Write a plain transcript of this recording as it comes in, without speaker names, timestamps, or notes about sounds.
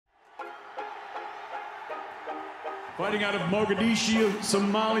Fighting out of Mogadishu,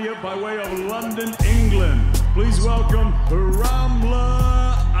 Somalia, by way of London, England. Please welcome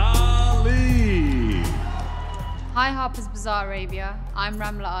Ramla Ali. Hi Harper's Bazaar Arabia, I'm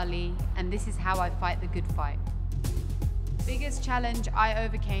Ramla Ali, and this is how I fight the good fight. Biggest challenge I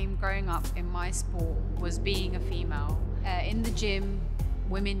overcame growing up in my sport was being a female. In the gym,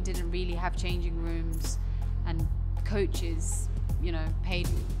 women didn't really have changing rooms, and coaches, you know, paid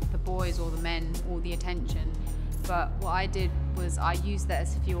the boys or the men all the attention. But what I did was I used that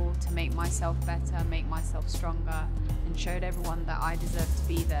as fuel to make myself better, make myself stronger, and showed everyone that I deserved to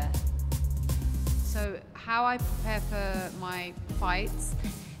be there. So how I prepare for my fights,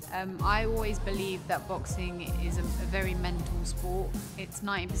 I always believe that boxing is a very mental sport. It's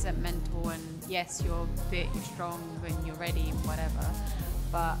 90% mental, and yes, you're fit, you're strong, and you're ready, and whatever.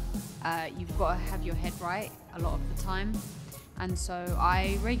 But you've got to have your head right a lot of the time. And so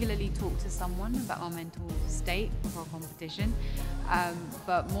I regularly talk to someone about my mental state before a competition.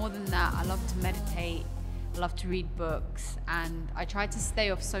 But more than that, I love to meditate, I love to read books, and I try to stay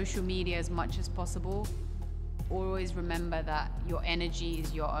off social media as much as possible. Always remember that your energy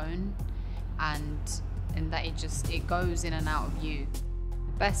is your own, and that it goes in and out of you.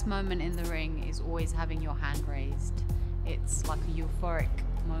 The best moment in the ring is always having your hand raised. It's like a euphoric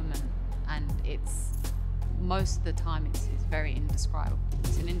moment, and most of the time it's very indescribable.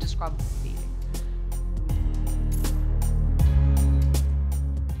 It's an indescribable feeling.